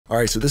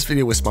Alright, so this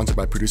video was sponsored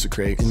by Producer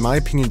Crate. In my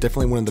opinion,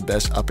 definitely one of the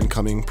best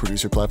up-and-coming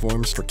producer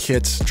platforms for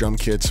kits, drum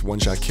kits,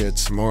 one-shot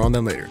kits. More on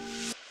them later.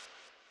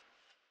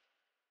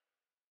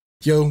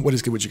 Yo, what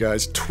is good with you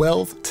guys?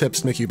 12 tips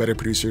to make you a better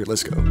producer.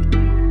 Let's go.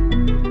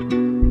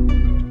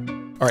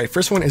 Alright,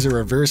 first one is a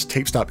reverse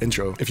tape stop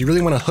intro. If you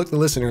really want to hook the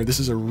listener, this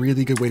is a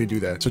really good way to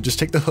do that. So just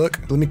take the hook,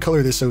 let me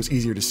color this so it's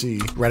easier to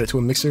see, route it to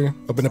a mixer,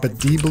 open up a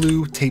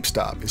𝕊𝕌𝔹𝕆 tape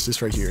stop. It's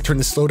this right here. Turn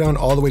the slowdown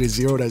all the way to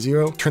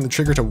 0.0, turn the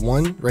trigger to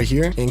 1 right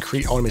here, and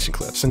create automation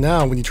clip. So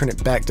now when you turn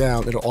it back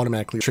down, it'll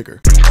automatically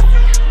trigger.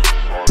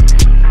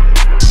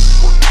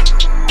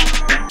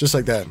 Just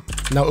like that.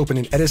 Now open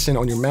an Edison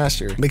on your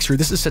master. Make sure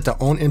this is set to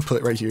on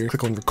input right here.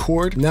 Click on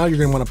record. Now you're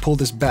gonna want to pull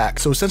this back.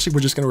 So essentially we're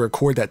just gonna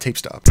record that tape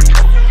stop.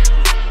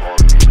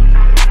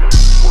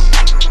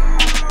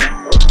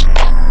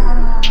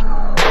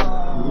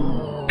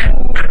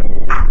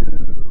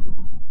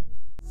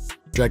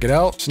 Drag it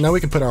out. So now we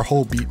can put our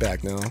whole beat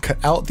back now.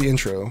 Cut out the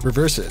intro,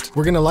 reverse it.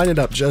 We're gonna line it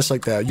up just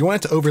like that. You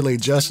want it to overlay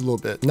just a little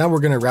bit. Now we're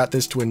gonna route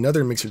this to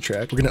another mixer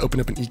track. We're gonna open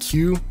up an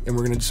EQ and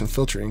we're gonna do some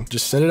filtering.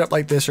 Just set it up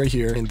like this right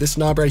here. And this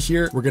knob right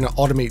here, we're gonna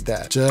automate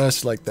that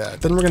just like that.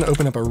 Then we're gonna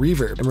open up a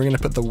reverb and we're gonna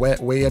put the wet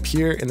way up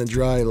here and the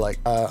dry like,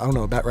 I don't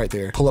know, about right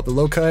there. Pull up the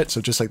low cut,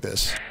 so just like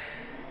this.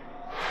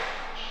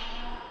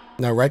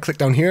 Now right click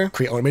down here,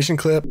 create automation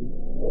clip.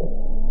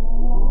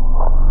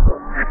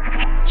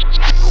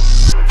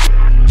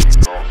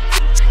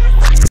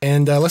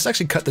 And let's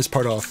actually cut this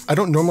part off. I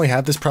don't normally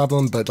have this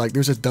problem, but like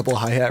there's a double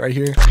hi-hat right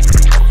here.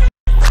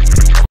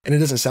 And it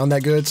doesn't sound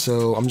that good,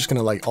 so I'm just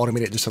gonna like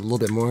automate it just a little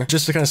bit more.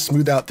 Just to kind of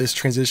smooth out this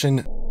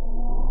transition.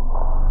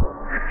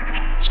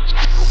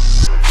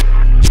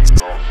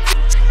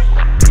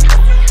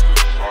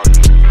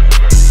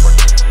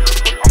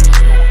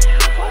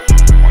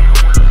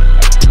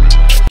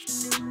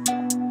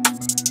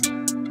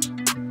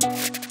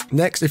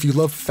 Next, if you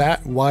love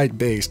fat, wide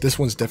bass, this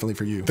one's definitely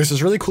for you. There's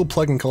this really cool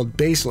plugin called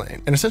Bassline,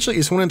 and essentially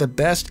it's one of the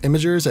best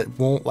imagers that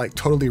won't like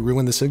totally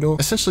ruin the signal.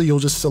 Essentially, you'll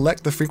just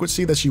select the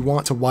frequency that you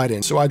want to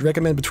widen. So I'd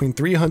recommend between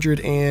 300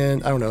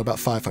 and, I don't know, about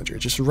 500,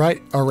 just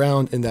right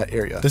around in that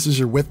area. This is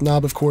your width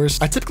knob, of course.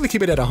 I typically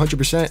keep it at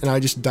 100% and I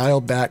just dial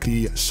back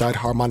the side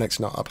harmonics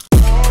knob.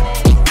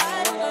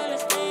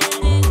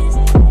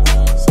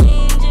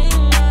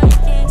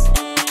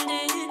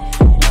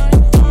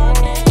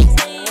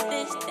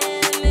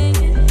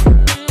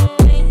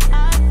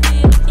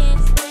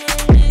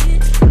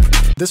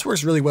 This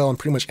works really well on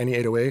pretty much any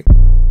 808.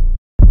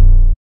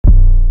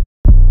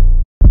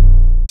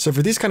 So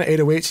for these kind of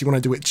 808s, you want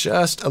to do it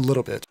just a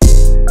little bit.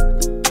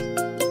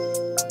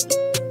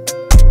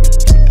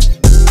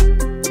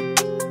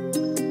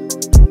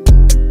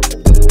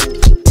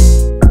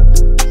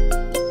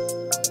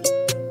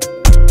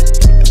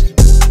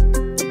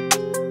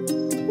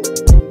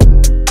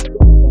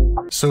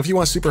 So if you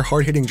want super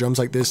hard-hitting drums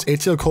like this,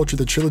 𝕊𝕉𝔹𝕆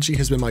the Trilogy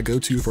has been my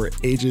go-to for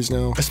ages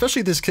now,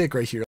 especially this kick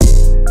right here.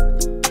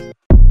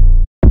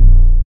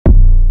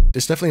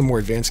 It's definitely a more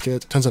advanced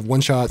kit, tons of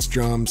one-shots,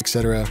 drums,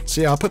 etc.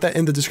 So yeah, I'll put that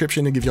in the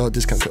description and give y'all a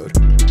discount code.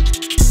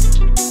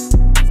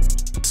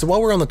 So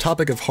while we're on the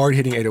topic of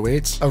hard-hitting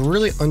 808s, a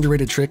really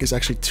underrated trick is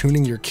actually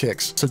tuning your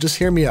kicks. So just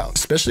hear me out.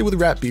 Especially with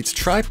rap beats,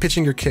 try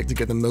pitching your kick to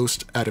get the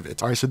most out of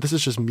it. Alright, so this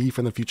is just me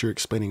from the future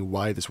explaining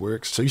why this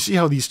works. So you see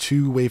how these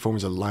two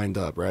waveforms are lined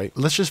up, right?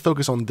 Let's just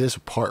focus on this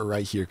part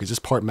right here, because this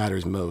part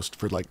matters most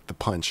for like the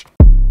punch.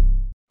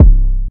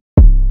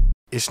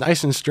 It's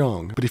nice and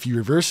strong, but if you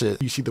reverse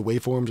it, you see the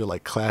waveforms are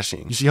like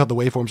clashing. You see how the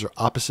waveforms are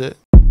opposite?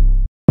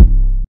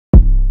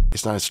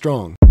 It's not as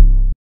strong.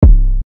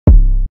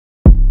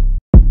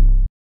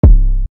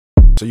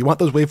 So you want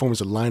those waveforms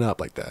to line up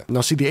like that.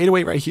 Now see the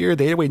 808 right here,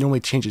 the 808 normally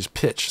changes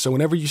pitch. So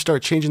whenever you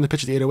start changing the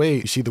pitch of the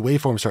 808, you see the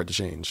waveforms start to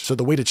change. So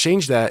the way to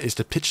change that is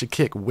to pitch the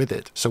kick with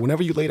it. So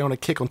whenever you lay down a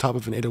kick on top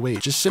of an 808,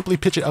 just simply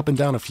pitch it up and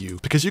down a few,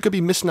 because you could be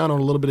missing out on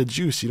a little bit of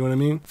juice, you know what I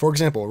mean? For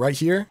example, right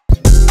here,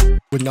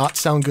 would not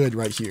sound good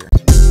right here.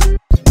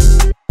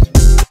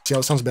 See how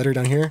it sounds better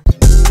down here?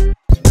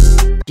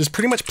 Just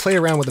pretty much play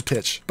around with the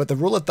pitch, but the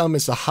rule of thumb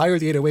is the higher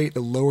the 808, the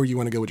lower you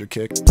want to go with your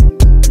kick.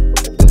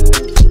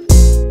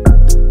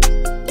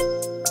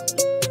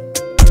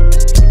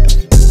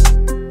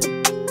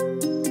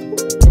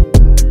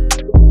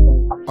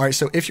 Alright,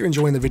 so if you're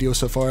enjoying the video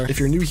so far, if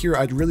you're new here,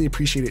 I'd really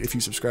appreciate it if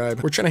you subscribe.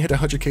 We're trying to hit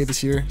 100K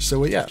this year,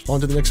 so yeah, on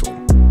to the next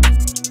one.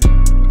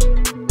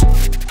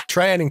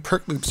 Try adding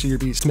perk loops to your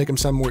beats to make them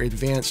sound more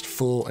advanced,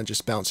 full, and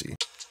just bouncy.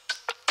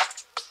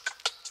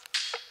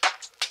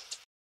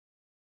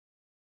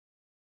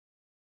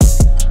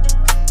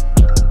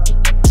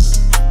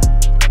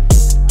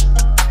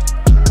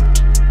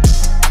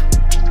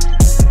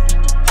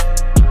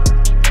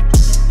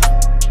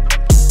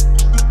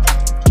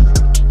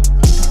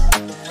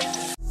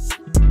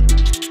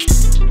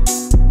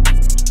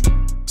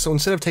 So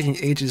instead of taking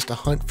ages to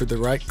hunt for the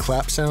right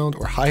clap sound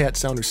or hi-hat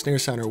sound or snare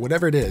sound or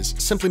whatever it is,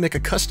 simply make a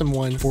custom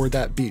one for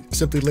that beat.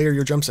 Simply layer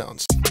your drum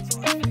sounds.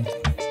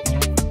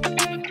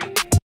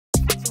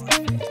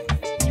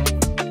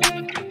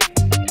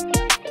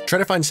 Try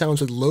to find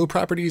sounds with low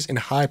properties and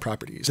high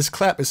properties. This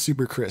clap is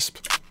super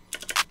crisp,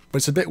 but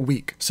it's a bit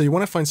weak. So you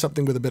want to find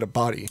something with a bit of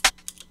body.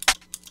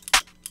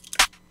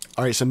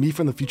 All right, so me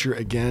from the future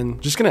again,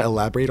 just gonna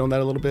elaborate on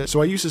that a little bit.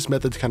 So I use this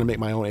method to kind of make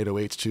my own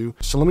 808s too.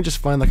 So let me just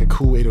find like a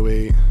cool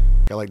 808.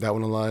 I like that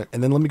one a lot.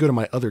 And then let me go to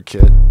my other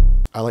kit.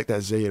 I like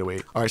that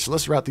𝕊𝕆𝔹𝕆. All right, so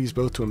let's route these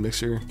both to a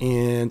mixer.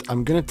 And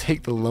I'm gonna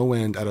take the low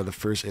end out of the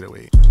first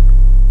 808.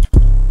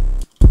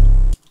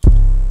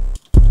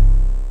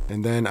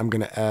 And then I'm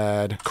gonna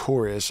add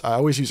chorus. I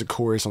always use a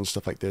chorus on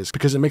stuff like this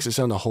because it makes it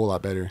sound a whole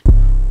lot better.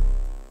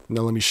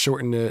 Now let me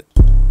shorten it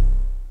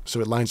so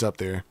it lines up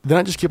there. Then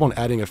I just keep on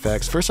adding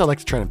effects. First I like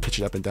to try and pitch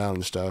it up and down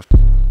and stuff.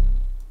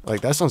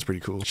 Like that sounds pretty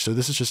cool. So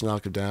this is just an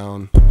octave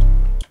down.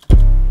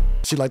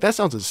 See, like that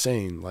sounds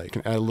insane. Like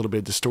you can add a little bit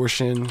of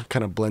distortion,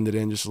 kind of blend it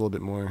in just a little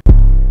bit more.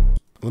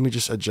 Let me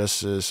just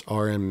adjust this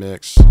RM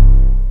mix.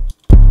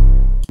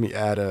 Let me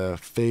add a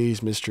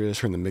phase mistress,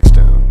 turn the mix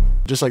down.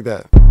 Just like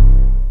that.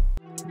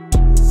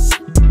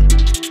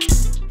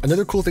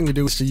 Another cool thing to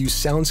do is to use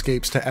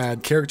soundscapes to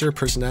add character,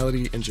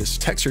 personality, and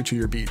just texture to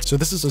your beats. So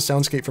this is a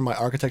soundscape from my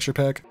architecture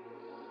pack.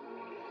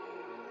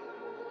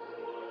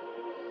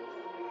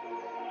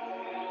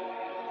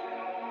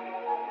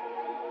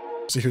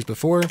 So here's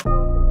before.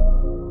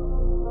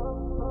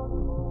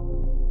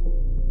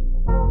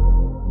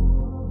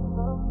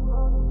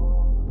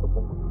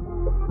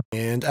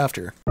 And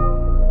after.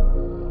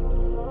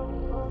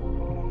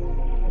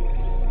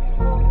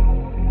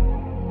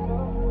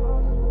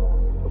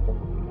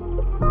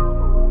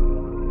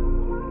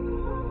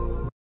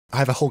 I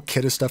have a whole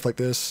kit of stuff like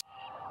this.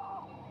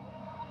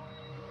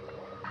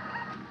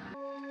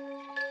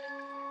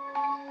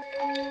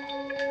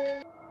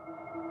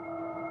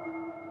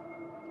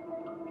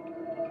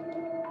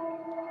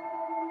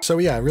 So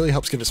yeah, it really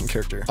helps give it some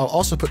character. I'll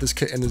also put this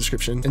kit in the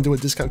description and do a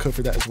discount code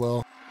for that as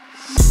well.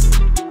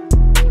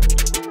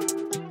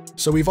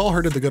 So we've all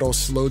heard of the good old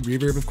slowed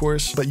reverb, of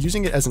course, but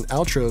using it as an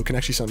outro can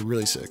actually sound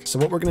really sick. So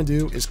what we're gonna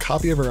do is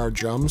copy over our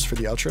drums for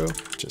the outro,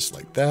 just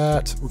like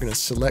that. We're gonna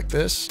select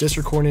this,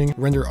 recording,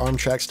 render arm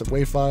tracks to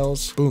WAV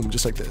files, boom,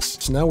 just like this.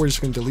 So now we're just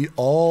gonna delete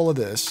all of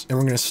this and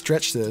we're gonna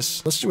stretch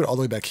this. Let's do it all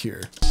the way back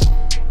here.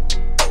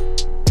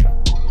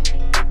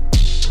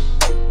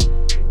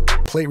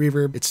 Plate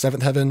reverb, it's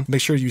 7th heaven. Make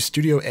sure you use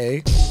Studio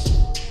A.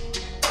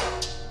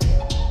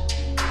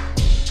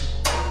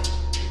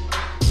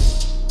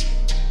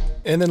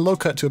 And then low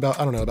cut to about,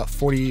 I don't know, about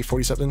 40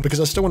 something, because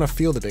I still want to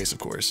feel the bass, of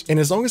course. And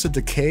as long as the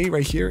decay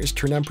right here is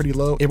turned down pretty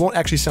low, it won't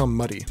actually sound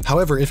muddy.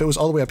 However, if it was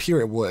all the way up here,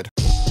 it would.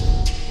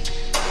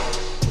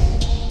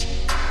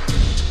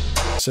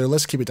 So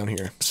let's keep it down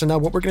here. So now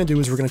what we're gonna do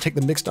is we're gonna take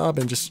the mix knob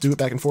and just do it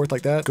back and forth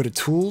like that. Go to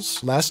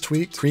Tools, Last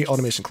Tweak, Create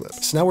Automation Clip.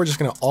 So now we're just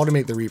gonna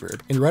automate the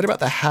reverb. And right about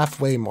the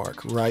halfway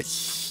mark, right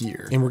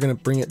here. And we're gonna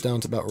bring it down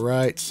to about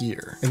right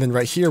here. And then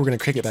right here, we're gonna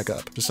crank it back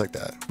up, just like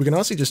that. We can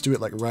honestly just do it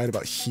like right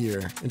about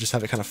here and just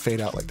have it kind of fade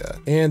out like that.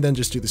 And then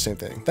just do the same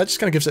thing. That just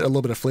kind of gives it a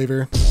little bit of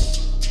flavor.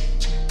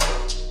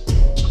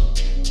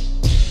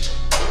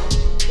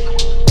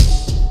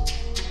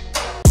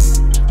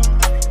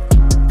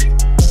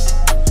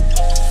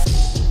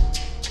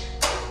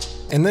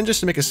 And then just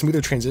to make a smoother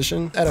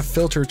transition, add a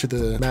filter to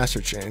the master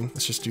chain.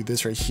 Let's just do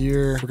this right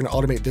here. We're gonna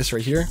automate this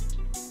right here.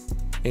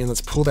 And let's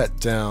pull that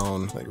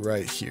down like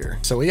right here.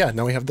 So yeah,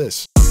 now we have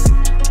this.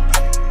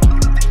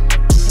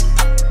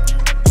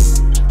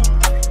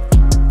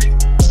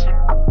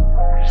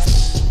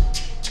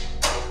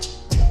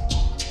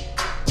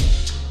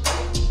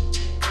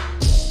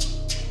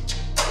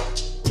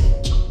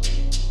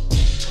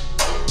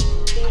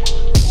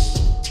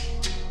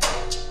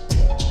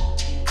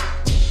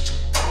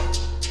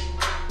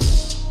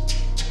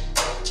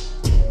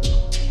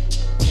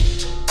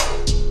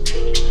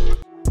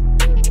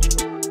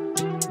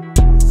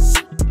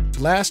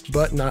 Last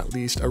but not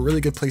least, a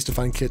really good place to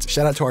find kits.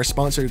 Shout out to our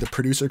sponsor, the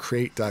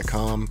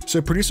producercrate.com. So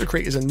Producer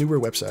Crate is a newer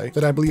website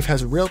that I believe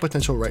has real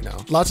potential right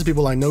now. Lots of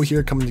people I know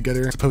here coming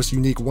together to post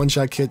unique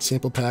one-shot kits,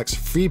 sample packs,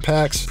 free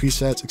packs,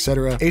 presets,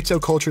 etc.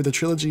 𝕊𝕆𝔹𝕆, the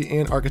trilogy,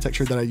 and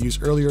architecture that I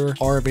used earlier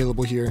are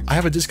available here. I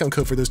have a discount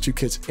code for those two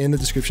kits in the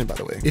description, by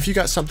the way. If you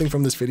got something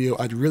from this video,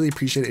 I'd really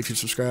appreciate it if you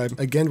subscribe.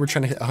 Again, we're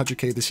trying to hit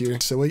 100K this year.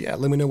 So yeah,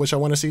 let me know what y'all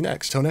want to see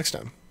next. Till next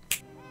time.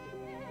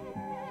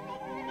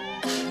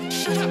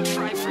 Shut up,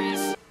 TRIFREEZE.